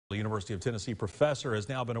The University of Tennessee professor has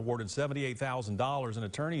now been awarded $78,000 in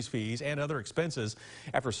attorney's fees and other expenses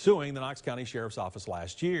after suing the Knox County Sheriff's Office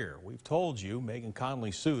last year. We've told you Megan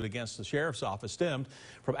Conley's suit against the Sheriff's Office stemmed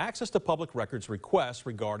from access to public records requests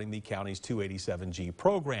regarding the county's 287G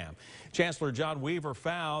program. Chancellor John Weaver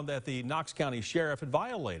found that the Knox County Sheriff had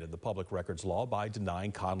violated the public records law by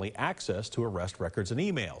denying Conley access to arrest records and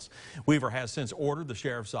emails. Weaver has since ordered the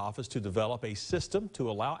Sheriff's Office to develop a system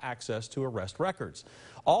to allow access to arrest records.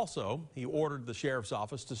 Also, he ordered the Sheriff's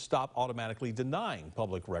Office to stop automatically denying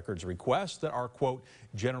public records requests that are, quote,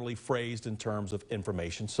 generally phrased in terms of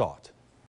information sought.